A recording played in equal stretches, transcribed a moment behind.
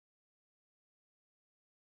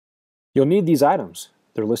You'll need these items.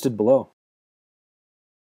 They're listed below.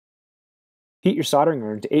 Heat your soldering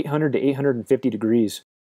iron to 800 to 850 degrees.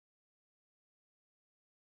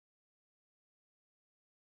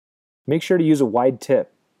 Make sure to use a wide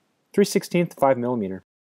tip, 3/16 to 5 mm.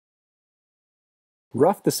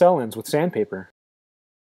 Rough the cell ends with sandpaper.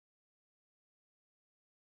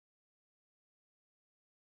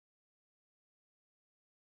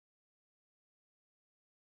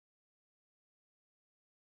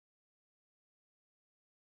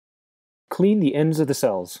 Clean the ends of the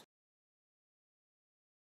cells.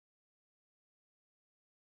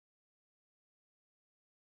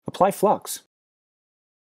 Apply flux.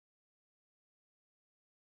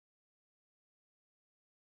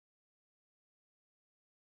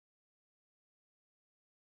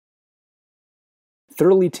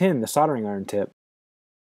 Thoroughly tin the soldering iron tip.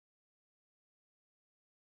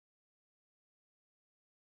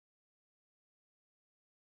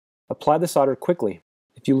 Apply the solder quickly.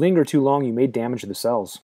 If you linger too long, you may damage the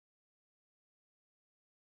cells.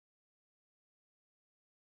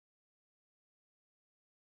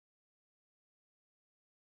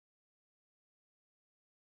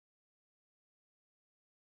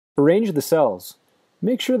 Arrange the cells.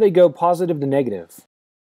 Make sure they go positive to negative.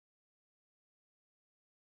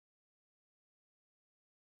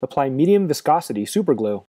 Apply medium viscosity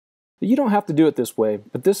superglue. You don't have to do it this way,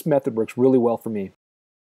 but this method works really well for me.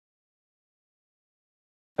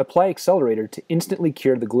 Apply accelerator to instantly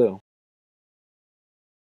cure the glue.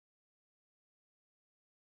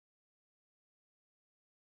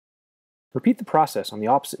 Repeat the process on the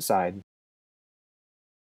opposite side.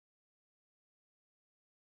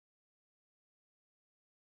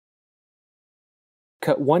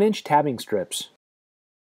 Cut 1-inch tabbing strips.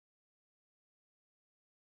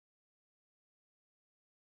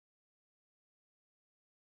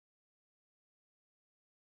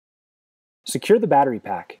 Secure the battery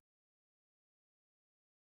pack.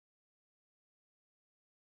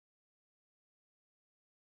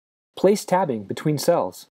 Place tabbing between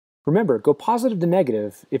cells. Remember, go positive to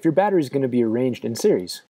negative if your battery is going to be arranged in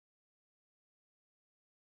series.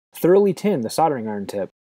 Thoroughly tin the soldering iron tip.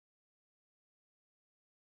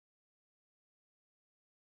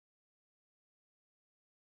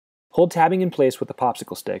 Hold tabbing in place with the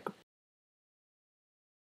popsicle stick.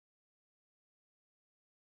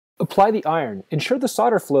 Apply the iron. Ensure the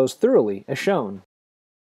solder flows thoroughly as shown.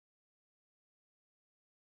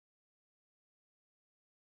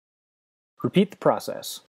 Repeat the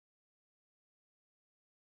process.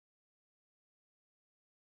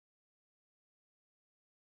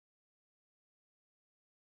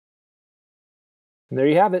 And there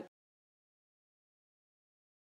you have it.